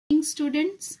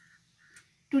Students,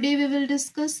 today we will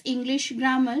discuss English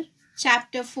grammar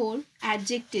chapter 4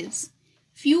 adjectives.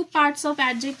 Few parts of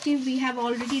adjective we have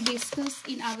already discussed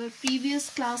in our previous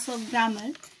class of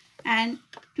grammar, and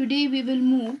today we will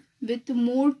move with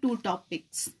more two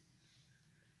topics.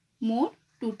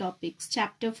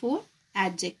 Chapter 4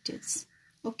 adjectives.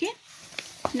 Okay,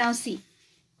 now see,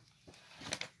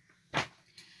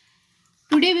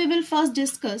 today we will first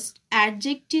discuss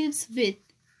adjectives with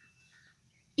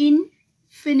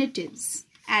infinitives.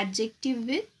 Adjective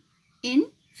with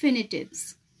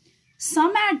infinitives.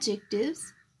 Some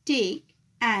adjectives take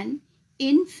an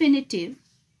infinitive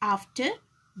after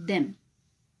them.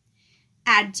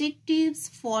 Adjectives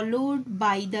followed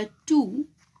by the to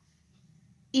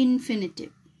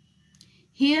infinitive.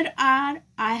 Here I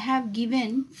have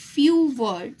given few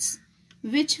words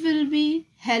which will be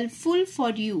helpful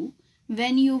for you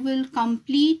when you will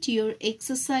complete your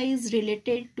exercise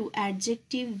related to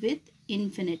adjective with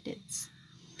infinitives.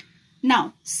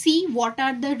 Now see what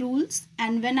are the rules,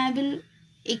 and when I will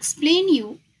explain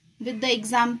you with the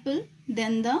example,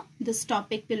 then this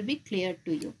topic will be clear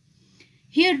to you.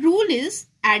 Here rule is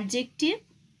adjective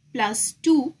plus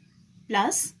to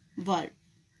plus verb.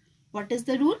 What is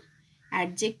the rule?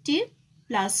 Adjective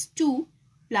plus to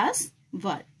plus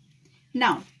verb.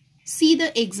 Now see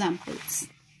the examples.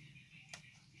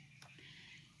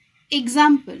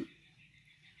 Example,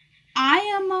 I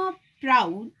am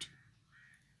proud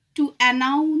to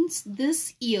announce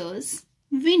this year's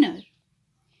winner.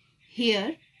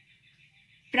 Here,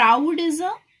 proud is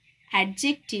a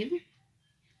adjective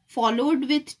followed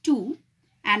with to,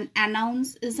 and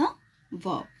announce is a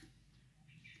verb.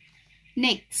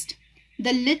 Next,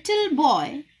 the little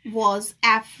boy was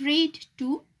afraid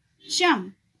to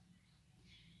jump.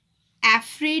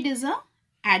 Afraid is a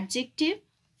adjective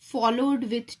followed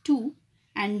with to,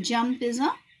 and jump is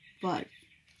a verb.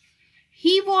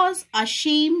 He was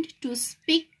ashamed to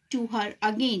speak to her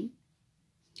again.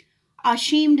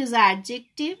 Ashamed is an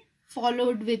adjective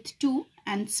followed with to,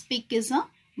 and speak is a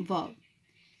verb.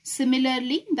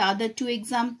 Similarly, the other two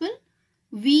example,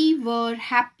 we were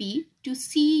happy to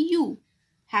see you.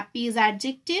 Happy is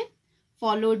adjective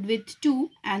followed with to,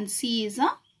 and see is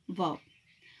a verb.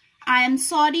 I am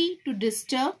sorry to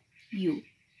disturb you.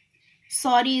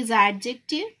 Sorry is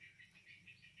adjective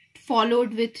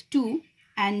followed with to,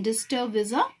 and disturb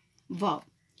is a verb.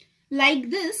 Like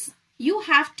this, you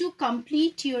have to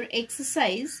complete your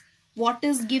exercise what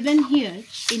is given here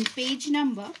in page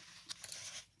number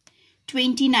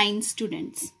 29,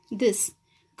 students. This,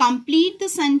 complete the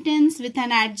sentence with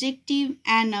an adjective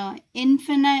and a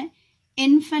infinity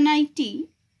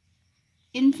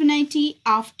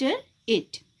after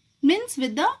it. Means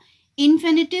with the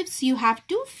infinitives you have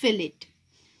to fill it.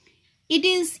 It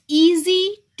is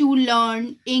easy to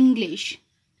learn English.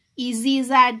 Easy is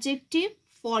an adjective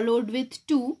followed with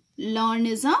to. Learn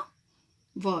is a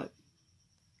verb.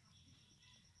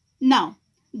 Now,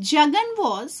 Jagan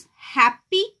was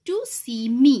happy to see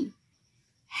me.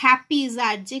 Happy is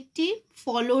an adjective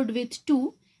followed with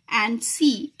to, and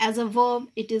see as a verb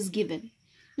it is given.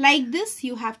 Like this,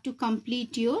 you have to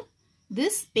complete your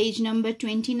this page number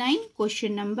 29,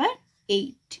 question number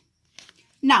 8.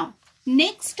 Now,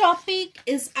 next topic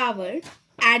is our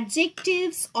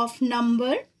adjectives of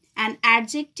number and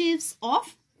adjectives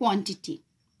of quantity.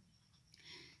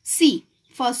 See,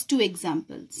 first two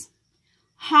examples.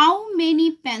 How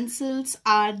many pencils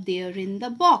are there in the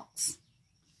box?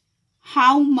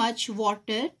 How much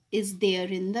water is there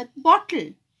in the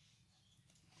bottle?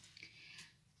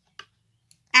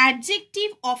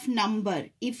 Adjective of number,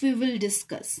 if we will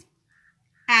discuss,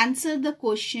 answer the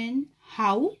question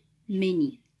how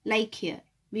many. Like here,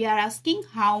 we are asking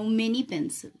how many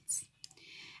pencils.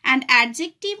 And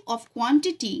adjective of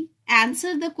quantity,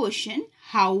 answer the question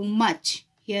how much.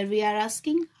 Here we are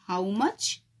asking how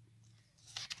much.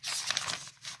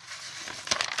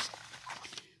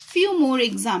 Few more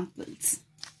examples.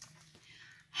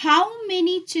 How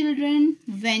many children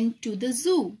went to the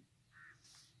zoo?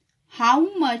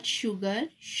 How much sugar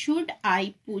should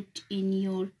I put in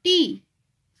your tea?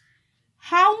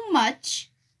 How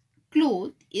much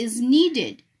cloth is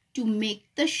needed to make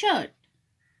the shirt?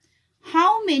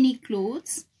 How many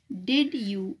clothes did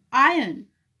you iron?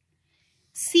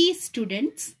 See,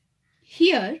 students,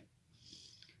 here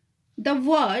the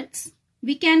words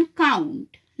we can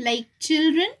count like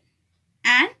children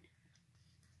and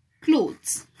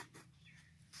clothes.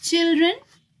 Children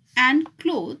and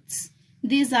clothes,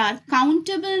 these are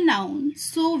countable nouns,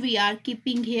 so we are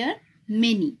keeping here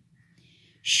many.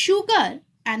 Sugar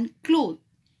and cloth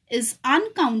is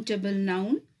uncountable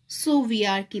noun, so we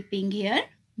are keeping here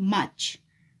much.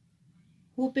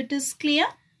 Hope it is clear.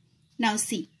 Now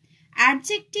see,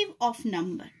 adjective of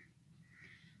number.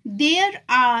 There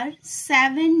are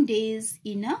 7 days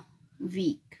in a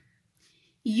week.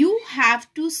 You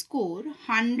have to score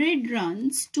 100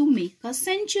 runs to make a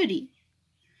century.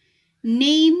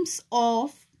 Names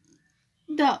of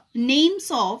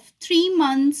 3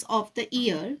 months of the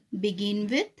year begin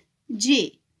with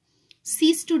J.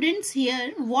 See students,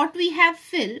 here what we have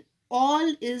filled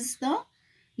all is the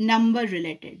number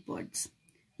related words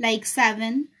like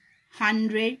 7,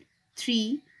 100,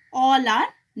 3, all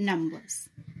are numbers.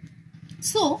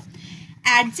 So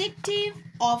adjective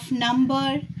of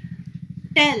number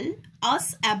tell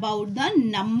us about the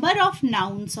number of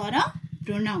nouns or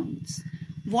pronouns.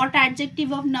 What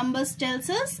adjective of numbers tells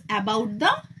us? About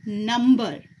the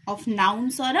number of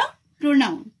nouns or a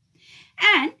pronoun.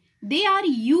 And they are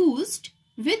used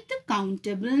with the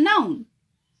countable noun.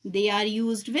 They are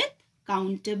used with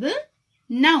countable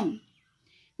noun.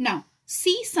 Now,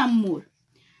 see some more.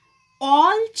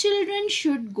 All children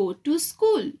should go to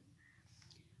school.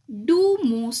 Do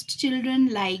most children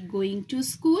like going to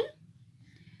school?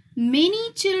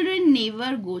 Many children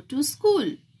never go to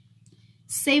school.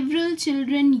 Several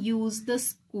children use the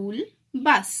school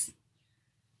bus.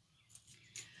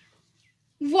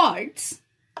 Words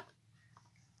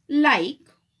like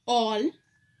all,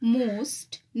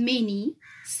 most, many,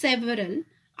 several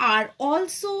are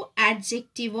also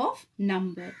adjective of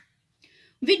number.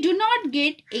 We do not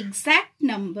get exact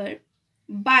number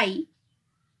by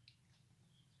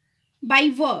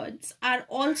words are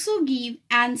also give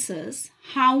answers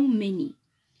how many.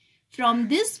 From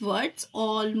these words,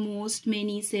 almost,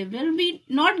 many, several, we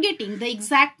not getting the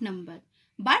exact number.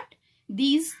 But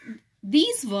these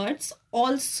words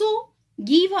also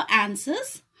give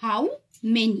answers how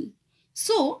many.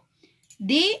 So,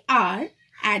 they are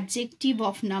adjective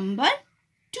of number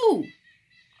 2.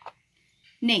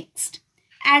 Next,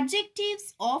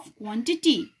 adjectives of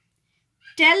quantity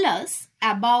tell us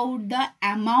about the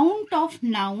amount of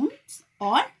nouns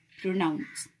or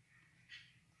pronouns.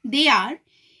 They are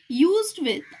used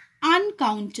with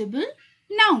uncountable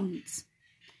nouns.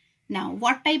 Now,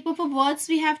 what type of words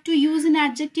we have to use in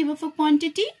adjective of a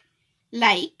quantity?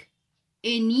 Like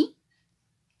any,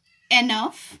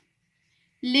 enough,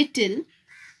 little,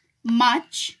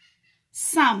 much,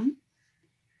 some,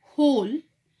 whole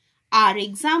are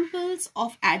examples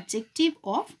of adjective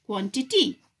of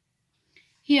quantity.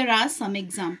 Here are some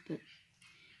examples.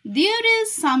 There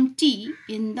is some tea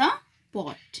in the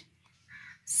pot.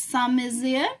 Some is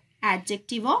here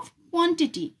adjective of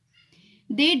quantity.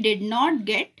 They did not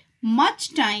get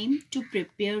much time to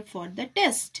prepare for the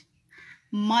test.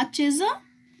 Much is a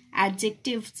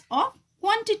adjective of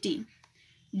quantity.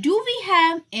 Do we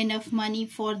have enough money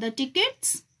for the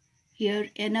tickets? Here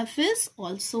enough is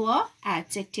also a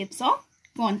adjective of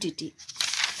quantity.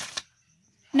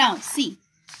 Now see.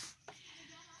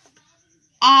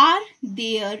 Are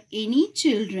there any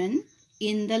children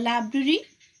in the library?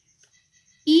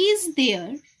 Is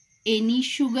there any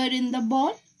sugar in the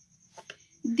bowl?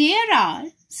 There are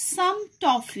some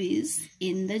toffees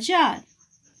in the jar.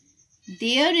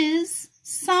 There is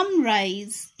some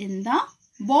rice in the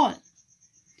bowl.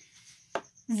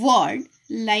 Word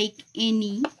like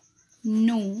any,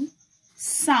 no,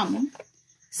 some,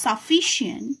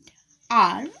 sufficient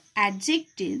are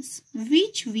adjectives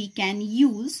which we can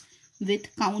use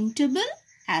with countable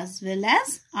as well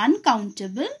as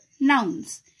uncountable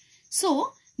nouns.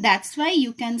 So, that's why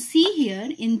you can see here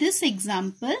in this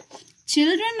example,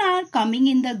 children are coming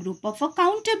in the group of a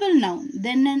countable noun.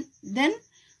 Then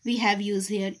we have used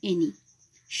here any.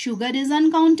 Sugar is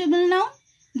uncountable noun.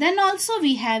 Then also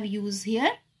we have used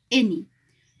here any.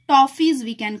 Toffees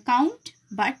we can count,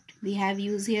 but we have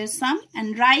used here some.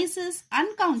 And rice is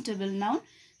uncountable noun.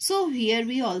 So here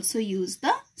we also use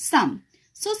the some.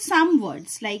 So some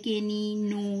words like any,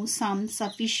 no, some,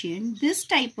 sufficient, this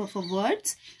type of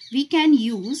words we can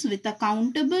use with a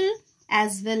countable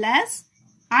as well as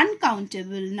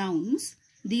uncountable nouns.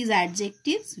 These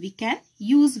adjectives we can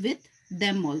use with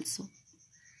them also.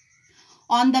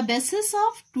 On the basis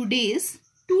of today's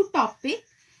two topic,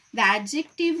 the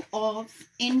adjective of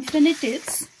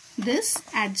infinitives, this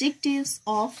adjectives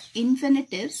of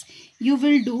infinitives, you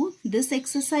will do this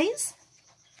exercise.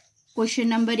 Question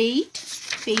number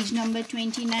 8, page number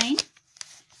 29,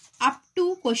 up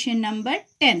to question number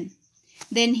 10.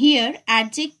 Then here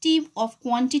adjective of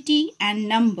quantity and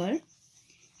number.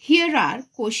 Here are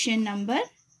question number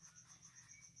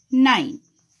 9,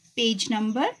 page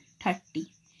number 30.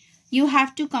 You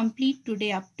have to complete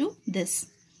today up to this.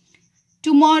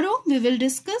 Tomorrow we will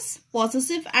discuss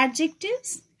possessive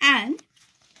adjectives and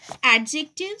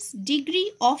adjectives,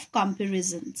 degree of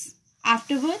comparisons.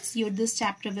 Afterwards, this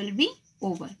chapter will be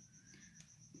over.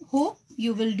 Hope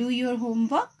you will do your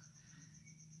homework.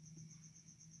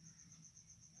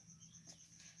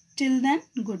 Till then,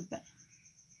 goodbye.